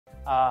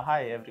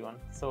Hi everyone.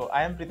 So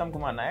I am Pritam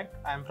Kumar Naik.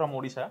 I am from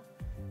Odisha,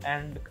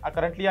 and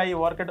currently I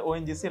work at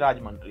ONGC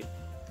Rajahmundry.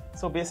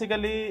 So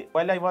basically,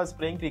 while I was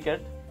playing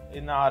cricket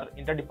in our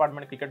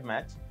inter-department cricket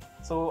match,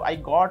 so I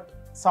got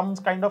some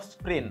kind of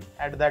sprain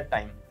at that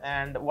time.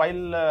 And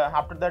while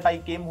after that I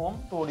came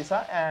home to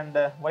Odisha,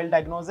 and while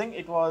diagnosing,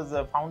 it was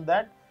found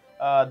that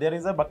there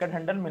is a bucket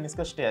handle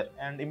meniscus tear,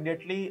 and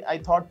immediately I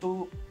thought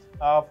to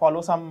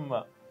follow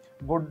some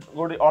good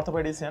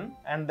orthopedician,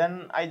 and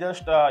then I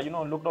just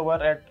looked over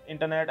at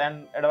internet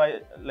and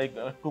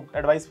took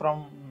advice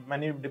from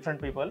many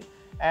different people,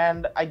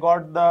 and I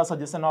got the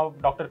suggestion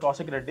of Dr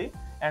Kaushik Reddy,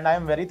 and I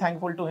am very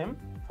thankful to him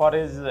for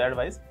his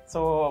advice.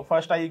 So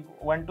first I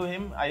went to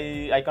him,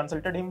 I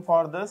consulted him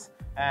for this,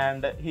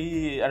 and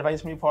he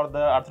advised me for the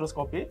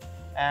arthroscopy,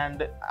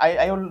 and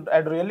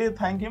I'd really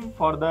thank him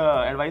for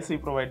the advice he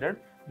provided,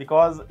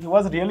 because he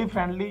was really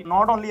friendly,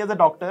 not only as a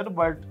doctor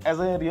but as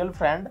a real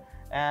friend.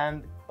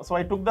 And so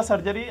I took the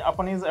surgery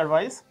upon his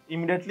advice.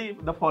 Immediately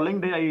the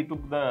following day I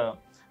took the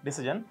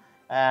decision,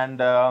 and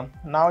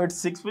now it's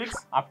 6 weeks.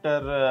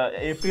 After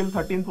April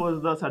 13th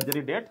was the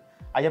surgery date.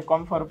 I have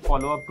come for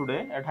follow-up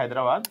today at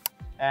Hyderabad,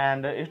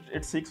 and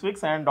it's 6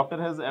 weeks, and doctor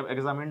has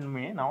examined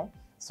me now.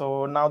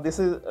 So now this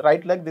is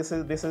right leg, this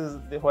is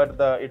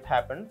where it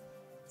happened.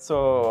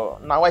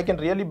 So now I can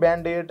really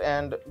bend it,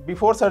 and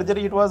before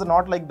surgery it was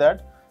not like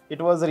that.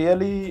 It was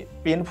really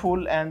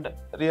painful and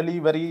really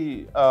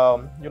very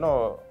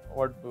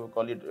what do you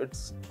call it,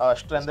 it's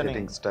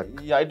strengthening. It's getting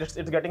stuck. Yeah,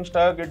 it's getting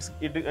stuck,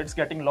 it's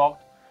getting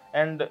locked,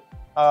 and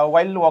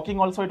while walking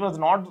also it was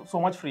not so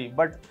much free,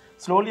 but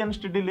slowly and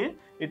steadily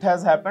it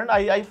has happened.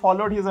 I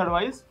followed his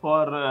advice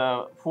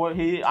for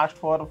he asked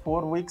for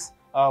 4 weeks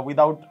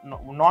without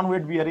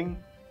non-weight bearing,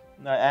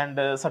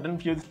 and certain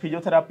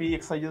physiotherapy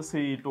exercises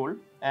he told,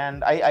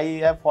 and I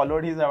have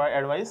followed his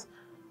advice,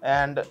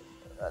 and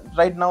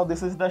right now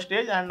this is the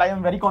stage, and I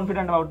am very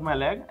confident about my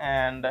leg,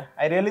 and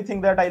I really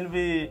think that I'll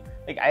be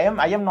like, I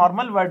am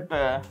normal, but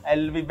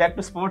I'll be back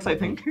to sports, I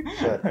think.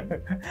 Sure.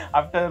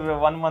 After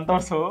 1 month or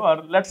so, or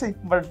let's see.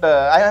 But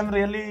I am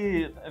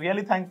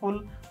really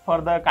thankful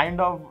for the kind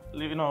of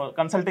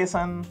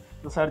consultation,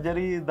 the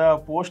surgery, the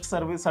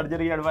post-service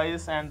surgery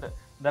advice, and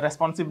the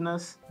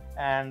responsiveness,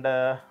 and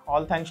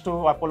all thanks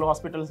to Apollo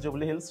Hospitals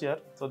Jubilee Hills here.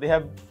 So they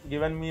have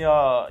given me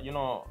a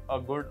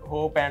good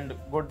hope and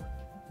good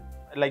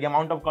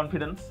amount of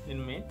confidence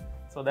in me,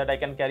 so that I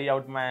can carry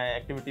out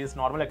my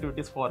normal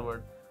activities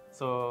forward.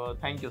 So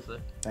thank you, sir.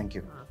 Thank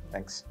you.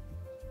 Thanks.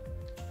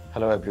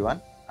 Hello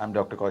everyone. I'm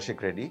Dr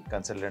Kaushik Reddy,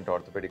 Consultant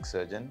Orthopaedic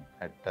Surgeon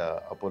at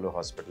Apollo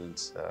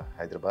Hospitals,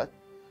 Hyderabad.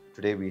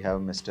 Today we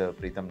have Mr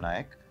Pritam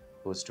Naik,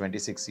 who's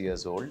 26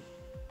 years old.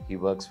 He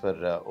works for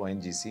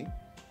ONGC.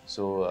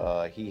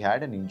 So he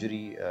had an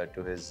injury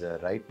to his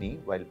right knee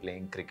while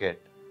playing cricket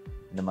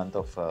in the month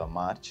of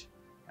March,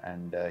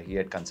 and he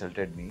had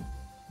consulted me.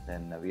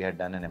 Then we had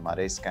done an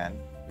MRI scan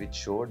which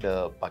showed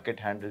a bucket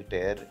handle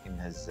tear in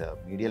his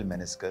medial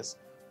meniscus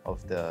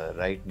of the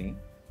right knee.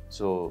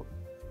 So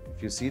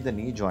if you see the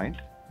knee joint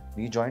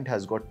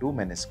has got two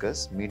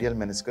meniscus, medial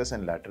meniscus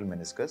and lateral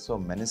meniscus. So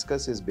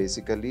meniscus is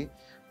basically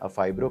a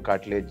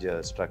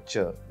fibrocartilage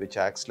structure which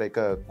acts like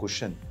a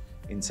cushion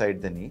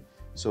inside the knee.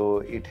 So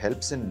it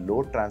helps in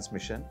load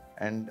transmission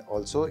and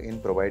also in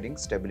providing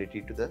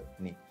stability to the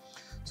knee.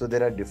 So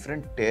there are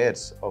different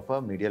tears of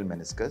a medial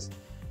meniscus.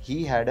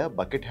 He had a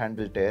bucket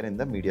handle tear in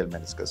the medial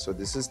meniscus. So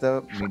this is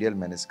the medial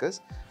meniscus,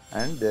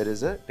 and there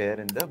is a tear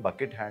in the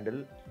bucket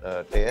handle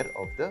tear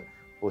of the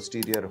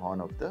posterior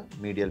horn of the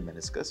medial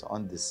meniscus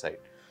on this side.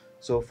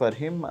 So for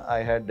him, I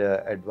had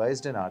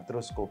advised an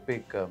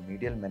arthroscopic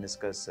medial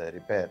meniscus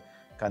repair,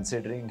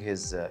 considering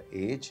his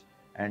age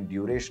and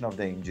duration of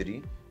the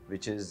injury,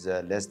 which is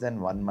less than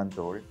 1 month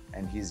old,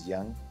 and he's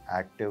young,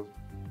 active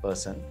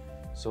person.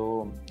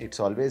 So it's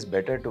always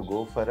better to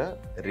go for a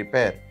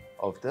repair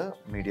of the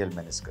medial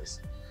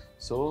meniscus.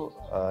 So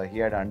he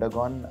had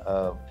undergone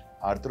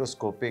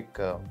arthroscopic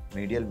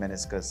medial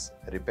meniscus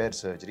repair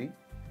surgery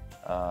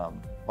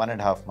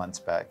 1.5 months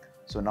back.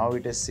 So now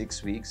it is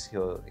 6 weeks.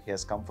 He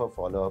has come for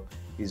follow-up.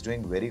 He's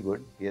doing very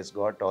good. He has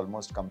got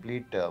almost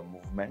complete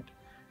movement,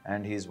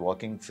 and he is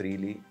walking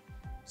freely.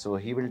 So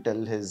he will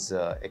tell his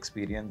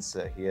experience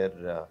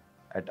here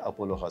at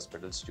Apollo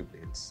Hospitals Jubilee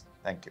Hills.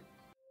 Thank you.